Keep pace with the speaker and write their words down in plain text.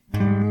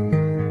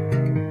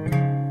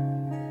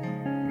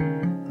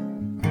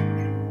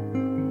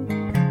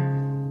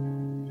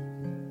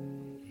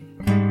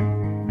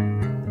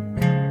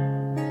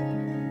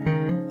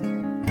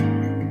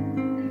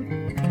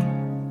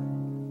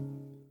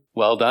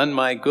Well done,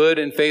 my good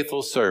and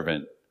faithful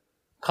servant.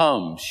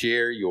 Come,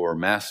 share your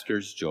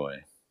master's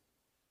joy.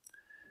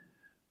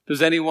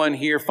 Does anyone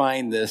here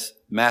find this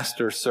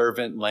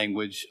master-servant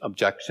language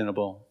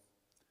objectionable?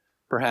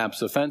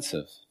 Perhaps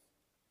offensive?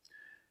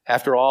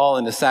 After all,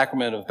 in the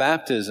sacrament of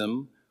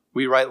baptism,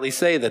 we rightly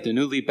say that the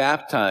newly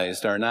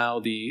baptized are now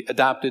the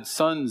adopted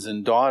sons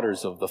and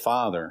daughters of the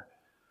Father,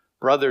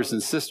 brothers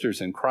and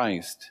sisters in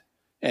Christ,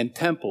 and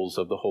temples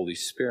of the Holy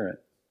Spirit.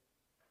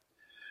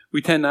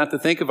 We tend not to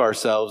think of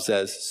ourselves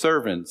as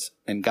servants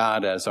and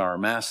God as our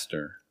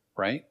master,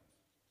 right?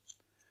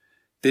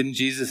 Didn't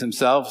Jesus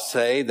himself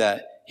say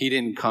that he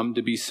didn't come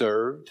to be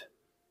served?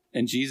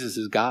 And Jesus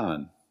is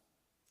God.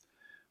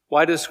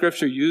 Why does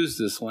Scripture use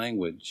this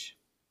language?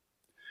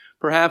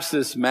 Perhaps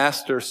this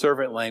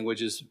master-servant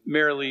language is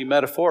merely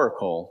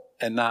metaphorical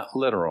and not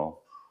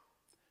literal.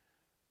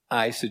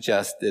 I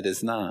suggest it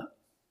is not.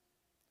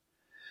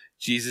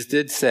 Jesus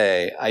did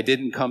say, I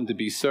didn't come to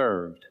be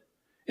served,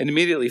 and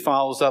immediately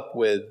follows up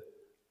with,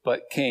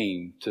 but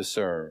came to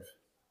serve.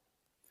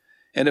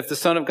 And if the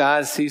Son of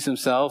God sees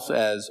himself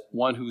as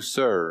one who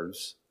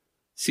serves,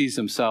 sees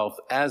himself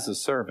as a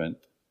servant,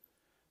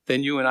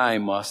 then you and I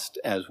must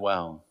as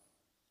well.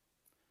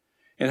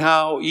 And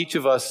how each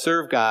of us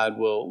serve God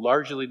will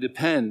largely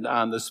depend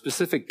on the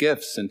specific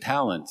gifts and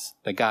talents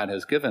that God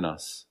has given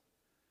us.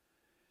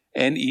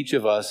 And each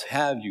of us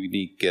have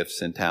unique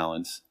gifts and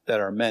talents that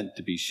are meant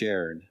to be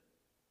shared.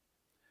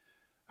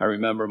 I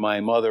remember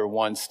my mother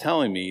once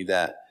telling me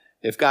that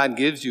if God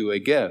gives you a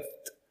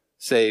gift,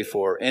 say,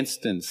 for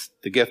instance,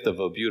 the gift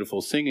of a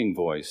beautiful singing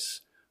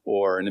voice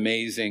or an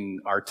amazing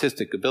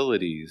artistic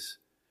abilities,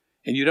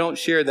 and you don't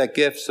share that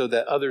gift so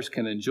that others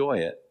can enjoy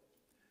it,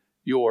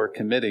 you're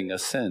committing a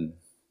sin.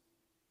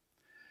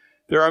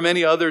 There are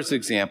many other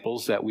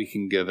examples that we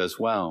can give as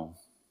well.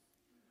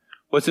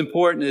 What's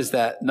important is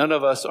that none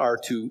of us are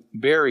to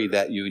bury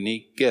that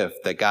unique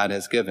gift that God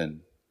has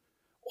given,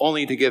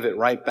 only to give it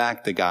right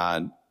back to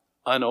God,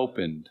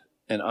 unopened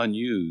and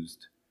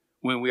unused,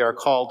 when we are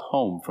called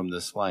home from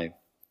this life.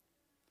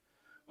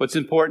 What's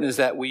important is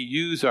that we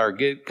use our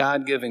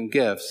God-given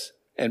gifts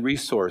and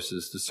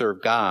resources to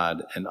serve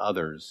God and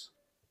others.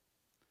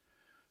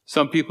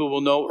 Some people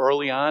will know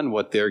early on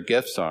what their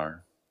gifts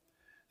are.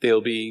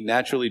 They'll be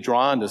naturally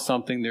drawn to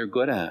something they're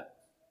good at.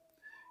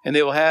 And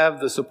they will have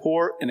the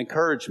support and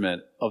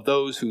encouragement of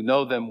those who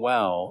know them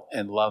well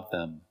and love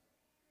them.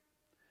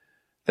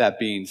 That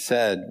being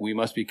said, we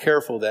must be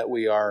careful that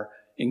we are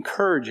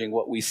encouraging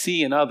what we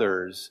see in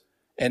others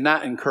and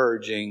not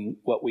encouraging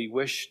what we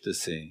wish to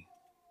see.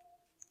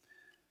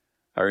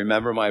 I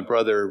remember my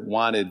brother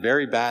wanted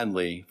very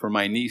badly for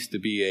my niece to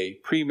be a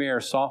premier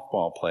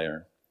softball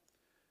player.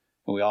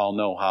 And we all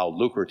know how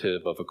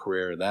lucrative of a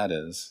career that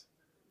is.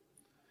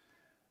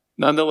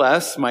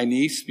 Nonetheless, my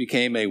niece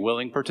became a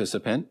willing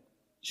participant.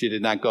 She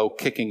did not go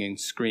kicking and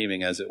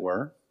screaming, as it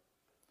were.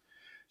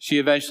 She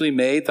eventually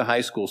made the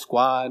high school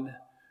squad,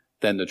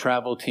 then the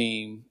travel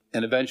team,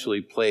 and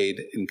eventually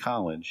played in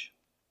college.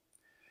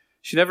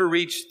 She never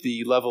reached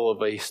the level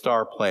of a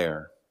star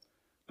player,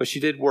 but she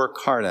did work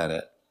hard at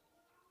it.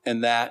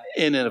 And that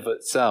in and of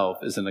itself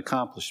is an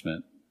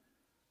accomplishment,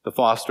 the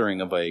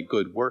fostering of a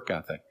good work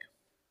ethic.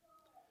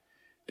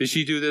 Did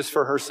she do this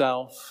for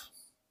herself?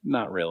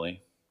 Not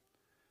really.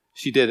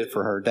 She did it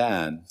for her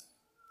dad.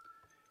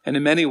 And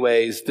in many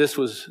ways, this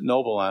was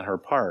noble on her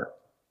part.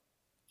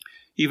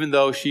 Even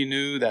though she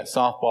knew that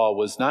softball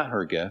was not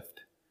her gift,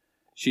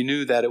 she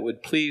knew that it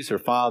would please her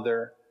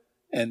father,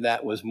 and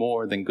that was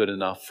more than good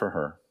enough for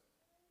her.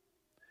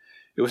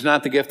 It was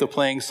not the gift of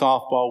playing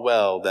softball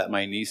well that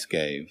my niece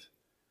gave.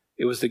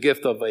 It was the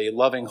gift of a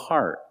loving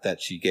heart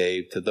that she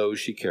gave to those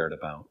she cared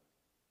about.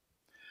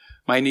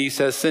 My niece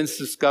has since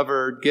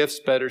discovered gifts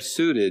better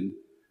suited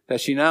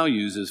that she now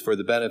uses for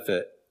the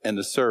benefit and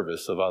the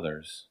service of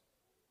others.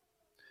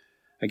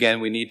 Again,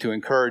 we need to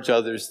encourage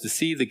others to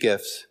see the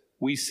gifts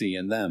we see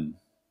in them.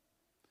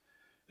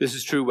 This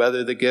is true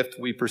whether the gift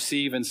we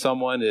perceive in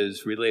someone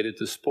is related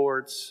to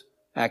sports,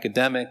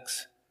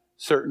 academics,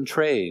 certain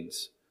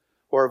trades,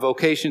 or a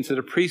vocation to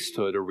the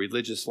priesthood or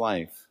religious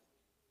life.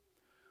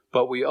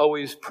 But we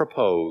always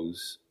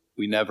propose,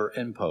 we never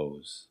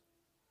impose.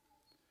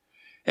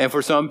 And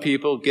for some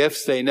people,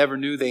 gifts they never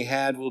knew they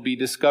had will be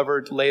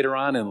discovered later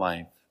on in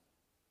life.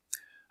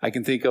 I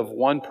can think of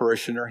one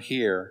parishioner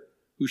here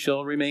who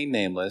shall remain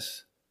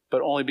nameless,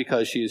 but only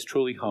because she is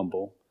truly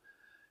humble,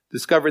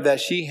 discovered that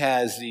she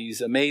has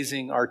these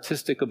amazing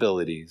artistic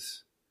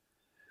abilities.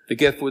 The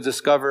gift was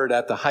discovered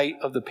at the height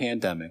of the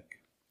pandemic.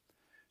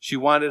 She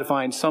wanted to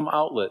find some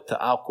outlet to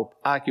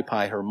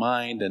occupy her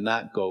mind and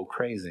not go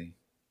crazy.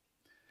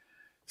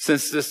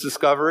 Since this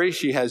discovery,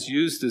 she has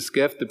used this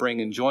gift to bring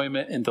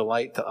enjoyment and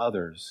delight to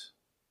others.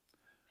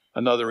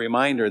 Another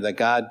reminder that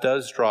God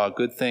does draw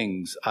good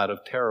things out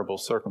of terrible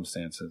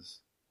circumstances.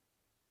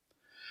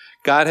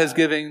 God has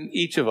given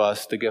each of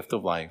us the gift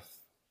of life.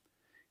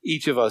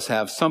 Each of us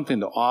have something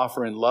to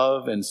offer in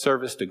love and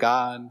service to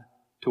God,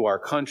 to our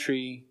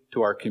country,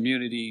 to our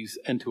communities,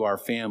 and to our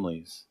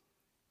families.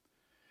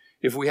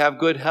 If we have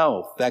good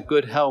health, that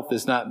good health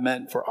is not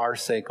meant for our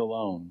sake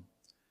alone.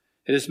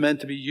 It is meant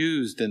to be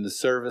used in the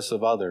service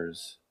of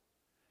others.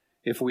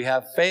 If we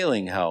have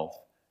failing health,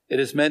 it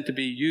is meant to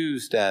be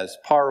used as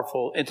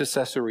powerful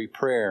intercessory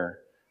prayer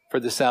for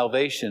the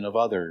salvation of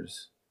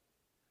others.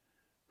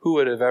 Who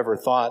would have ever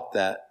thought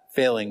that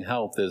failing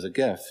health is a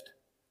gift?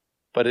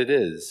 But it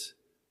is,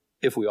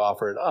 if we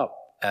offer it up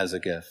as a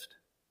gift.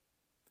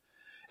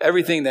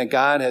 Everything that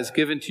God has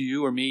given to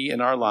you or me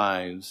in our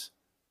lives,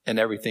 and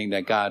everything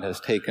that God has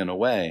taken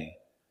away,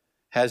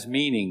 has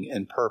meaning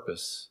and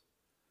purpose.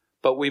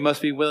 But we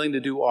must be willing to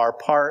do our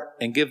part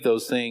and give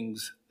those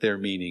things their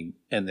meaning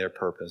and their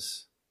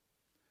purpose.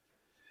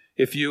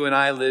 If you and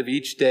I live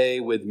each day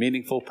with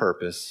meaningful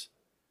purpose,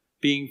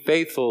 being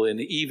faithful in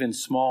even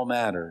small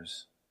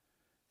matters,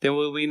 then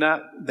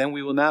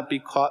we will not be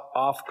caught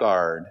off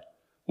guard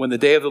when the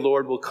day of the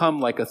Lord will come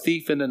like a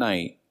thief in the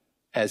night,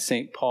 as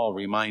St. Paul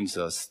reminds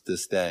us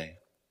this day.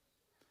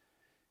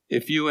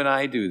 If you and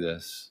I do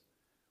this,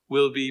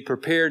 we'll be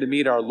prepared to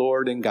meet our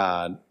Lord and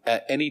God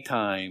at any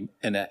time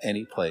and at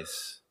any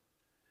place.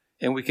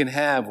 And we can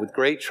have with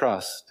great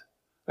trust,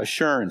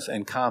 assurance,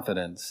 and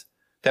confidence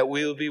that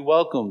we will be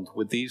welcomed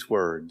with these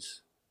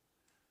words,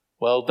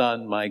 "Well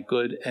done, my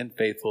good and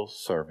faithful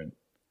servant.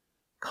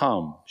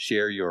 Come,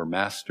 share your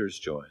master's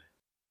joy."